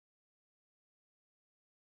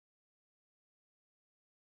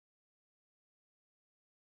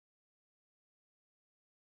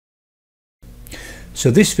So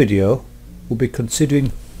this video will be considering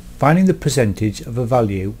finding the percentage of a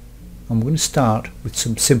value, and we're going to start with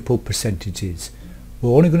some simple percentages.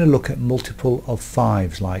 We're only going to look at multiple of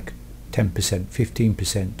 5s like 10%,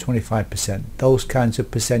 15%, 25%, those kinds of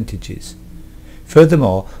percentages.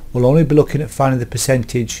 Furthermore, we'll only be looking at finding the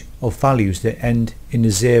percentage of values that end in a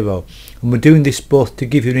 0, and we're doing this both to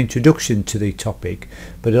give you an introduction to the topic,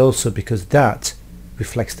 but also because that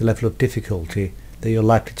reflects the level of difficulty that you're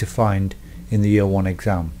likely to find in the Year 1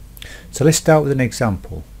 exam. So let's start with an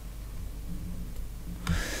example.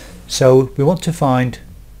 So we want to find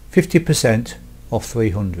 50% of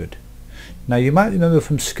 300. Now you might remember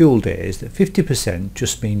from school days that 50%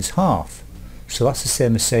 just means half, so that's the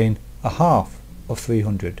same as saying a half of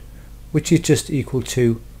 300, which is just equal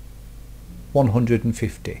to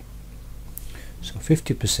 150. So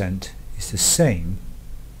 50% is the same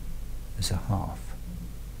as a half.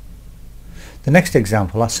 The next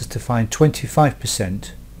example asks us to find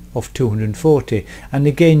 25% of 240, and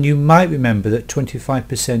again you might remember that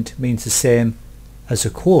 25% means the same as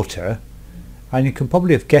a quarter, and you can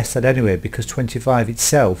probably have guessed that anyway because 25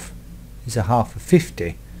 itself is a half of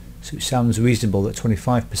 50, so it sounds reasonable that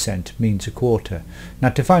 25% means a quarter. Now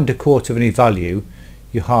to find a quarter of any value,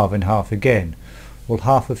 you halve and half again. Well,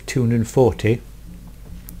 half of 240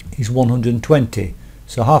 is 120,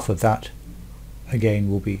 so half of that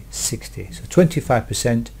again will be 60. So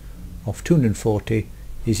 25% of 240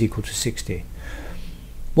 is equal to 60.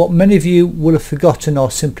 What many of you will have forgotten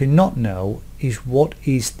or simply not know is what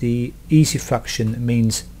is the easy fraction that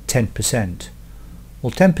means 10%.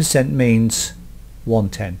 Well, 10% means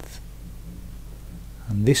 1/10.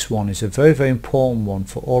 And this one is a very, very important one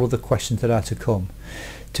for all of the questions that are to come.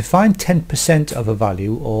 To find 10% of a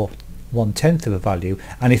value, or 1/10 of a value,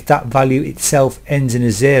 and if that value itself ends in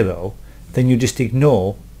a 0, then you just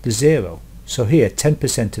ignore the 0. So here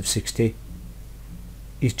 10% of 60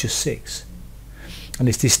 is just 6. And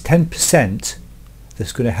it's this 10%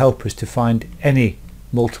 that's going to help us to find any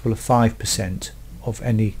multiple of 5% of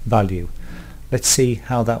any value. Let's see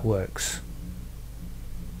how that works.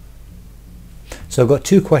 So I've got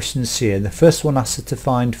two questions here. The first one asks us to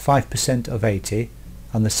find 5% of 80,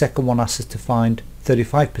 and the second one asks us to find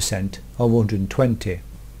 35% of 120.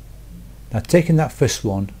 Now taking that first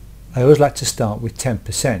one, I always like to start with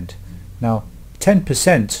 10%. Now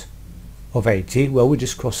 10% of 80, well, we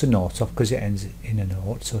just cross the naught off because it ends in a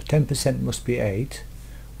naught, so 10% must be 8,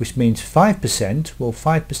 which means 5%, well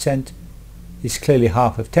 5% is clearly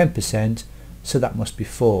half of 10%, so that must be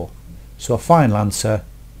 4. So our final answer,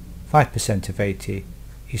 5% of 80,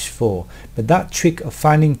 is 4. But that trick of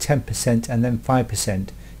finding 10% and then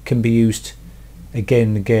 5% can be used again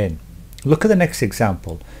and again. Look at the next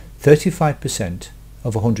example, 35%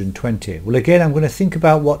 of 120. Well, again I'm going to think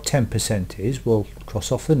about what 10% is. We'll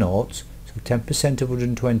cross off the noughts. So 10% of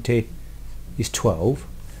 120 is 12,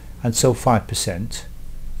 and so 5%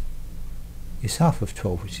 is half of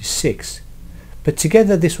 12, which is 6. But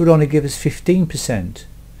together this would only give us 15%.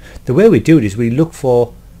 The way we do it is we look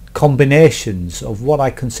for combinations of what I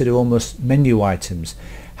consider almost menu items.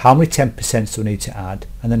 How many 10% do I need to add,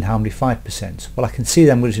 and then how many 5%? Well, I can see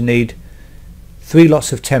that I'm going to need 3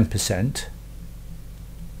 lots of 10%,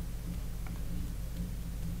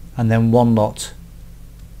 and then 1 lot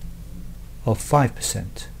of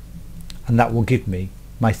 5%, and that will give me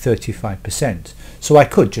my 35%. So I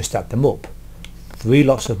could just add them up. 3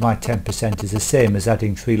 lots of my 10% is the same as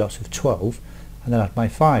adding 3 lots of 12, and then add my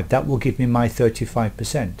 5. That will give me my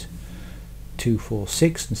 35%. 2, 4,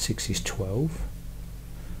 6, and 6 is 12.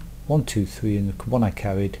 1, 2, 3, and the one I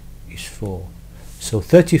carried is 4. So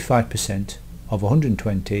 35% of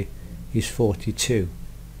 120 is 42.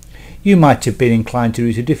 You might have been inclined to do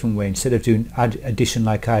it a different way. Instead of doing addition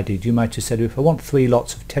like I did, you might have said, if I want 3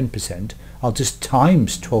 lots of 10%, I'll just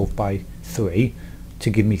times 12 by 3 to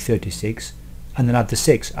give me 36, and then add the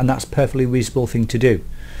 6, and that's a perfectly reasonable thing to do.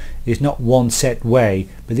 It's not one set way,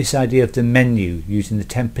 but this idea of the menu using the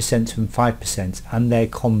 10% and 5% and their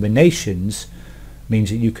combinations means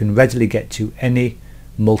that you can readily get to any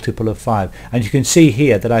multiple of 5. And you can see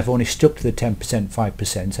here that I've only stuck to the 10%,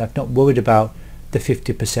 5%. I've not worried about the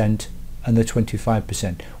 50% and the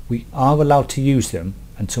 25%. We are allowed to use them,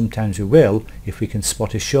 and sometimes we will if we can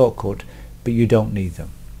spot a shortcut, but you don't need them.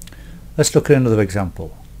 Let's look at another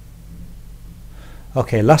example.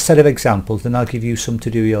 Okay, last set of examples, then I'll give you some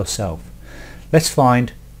to do yourself. Let's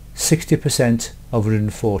find 60% of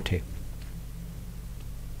 140.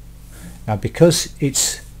 Now because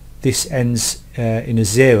this ends in a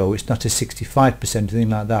 0, it's not a 65% or anything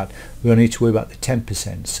like that, we only need to worry about the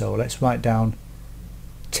 10%. So let's write down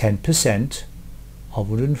 10% of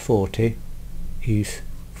 140 is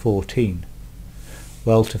 14.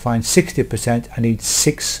 Well, to find 60% I need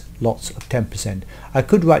 6 lots of 10%. I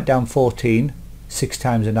could write down 14 6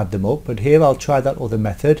 times and add them up, but here I'll try that other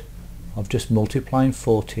method of just multiplying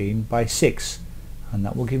 14 by 6, and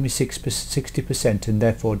that will give me 60%, and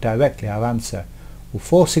therefore directly our answer, well,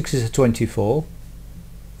 4 6s are 24,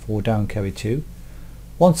 4 down carry 2,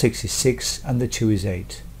 1 6 is 6, and the 2 is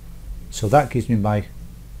 8. So that gives me my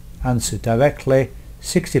answer directly.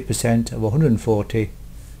 60% of 140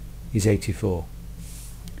 is 84.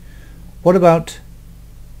 What about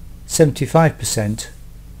 75%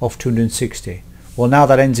 of 260? Well, now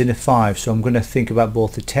that ends in a 5, so I'm going to think about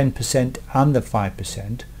both the 10% and the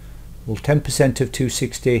 5%. Well, 10% of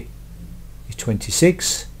 260 is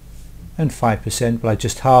 26, and 5%, well, I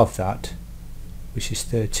just halved that, which is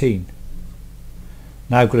 13.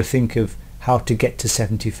 Now I've got to think of how to get to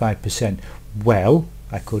 75%. Well,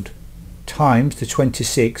 I could times the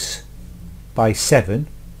 26 by 7,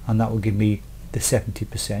 and that will give me the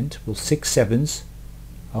 70%. Well, 6 7s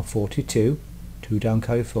are 42, 2 down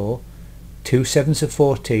carry 4, 2 7s are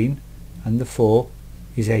 14, and the 4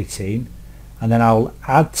 is 18, and then I'll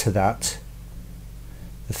add to that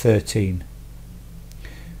the 13.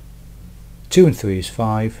 2 and 3 is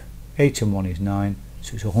 5, 8 and 1 is 9,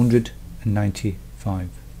 so it's 195.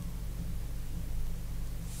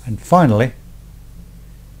 And finally,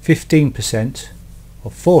 15%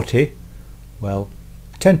 of 40, well,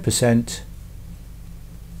 10%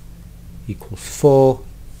 equals 4,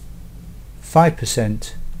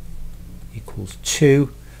 5% equals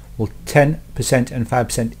 2, well, 10% and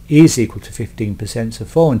 5% is equal to 15%, so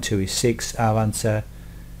 4 and 2 is 6. Our answer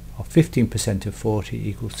of 15% of 40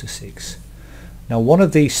 equals to 6. Now, one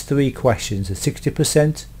of these three questions, the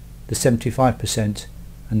 60%, the 75%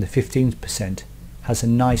 and the 15%, has a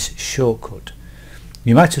nice shortcut.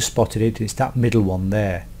 You might have spotted it, it's that middle one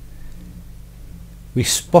there. We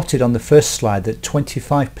spotted on the first slide that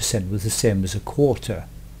 25% was the same as a quarter,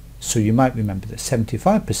 so you might remember that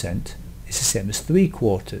 75% is the same as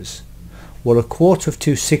 3/4. Well, a quarter of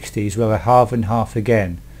 260 is where I halve and half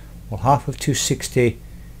again. Well, half of 260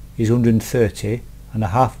 is 130, and a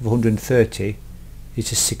half of 130 is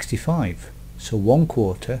just 65, so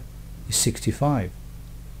 1/4 is 65.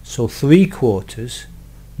 So 3/4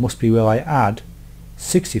 must be where I add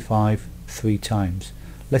 65 3 times.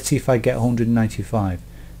 Let's see if I get 195.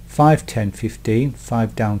 5 10 15,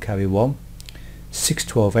 5 down carry 1, 6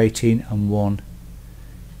 12 18, and 1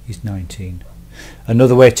 is 19.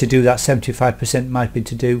 Another way to do that 75% might be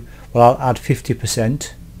to do, well, I'll add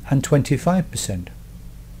 50% and 25%.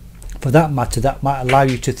 For that matter, that might allow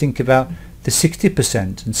you to think about the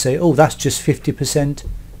 60% and say, oh, that's just 50%,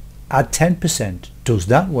 add 10%. Does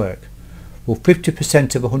that work? Well,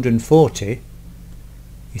 50% of 140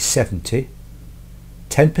 is 70,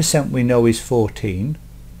 10% we know is 14,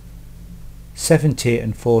 70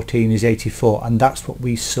 and 14 is 84, and that's what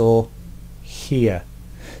we saw here.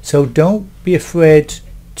 So don't be afraid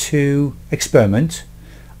to experiment.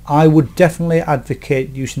 I would definitely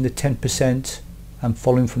advocate using the 10% and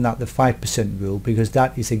following from that the 5% rule, because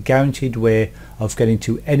that is a guaranteed way of getting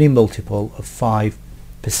to any multiple of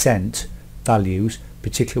 5% values,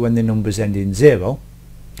 particularly when the numbers end in 0.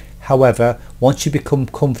 However, once you become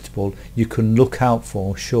comfortable, you can look out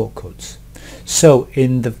for shortcuts. So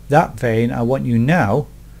in that vein, I want you now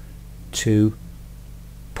to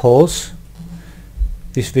pause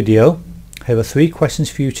this video. Here are 3 questions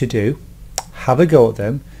for you to do. Have a go at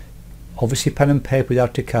them, obviously pen and paper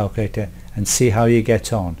without a calculator, and see how you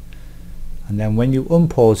get on. And then when you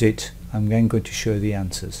unpause it, I'm then going to show you the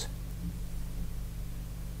answers.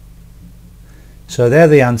 So there are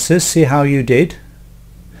the answers. See how you did.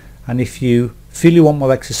 And if you feel you want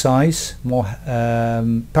more exercise, more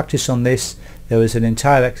practice on this, there is an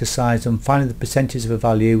entire exercise on finding the percentage of a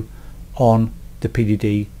value on the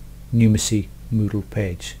PDD numeracy Moodle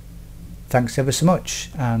page. Thanks ever so much,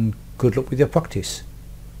 and good luck with your practice.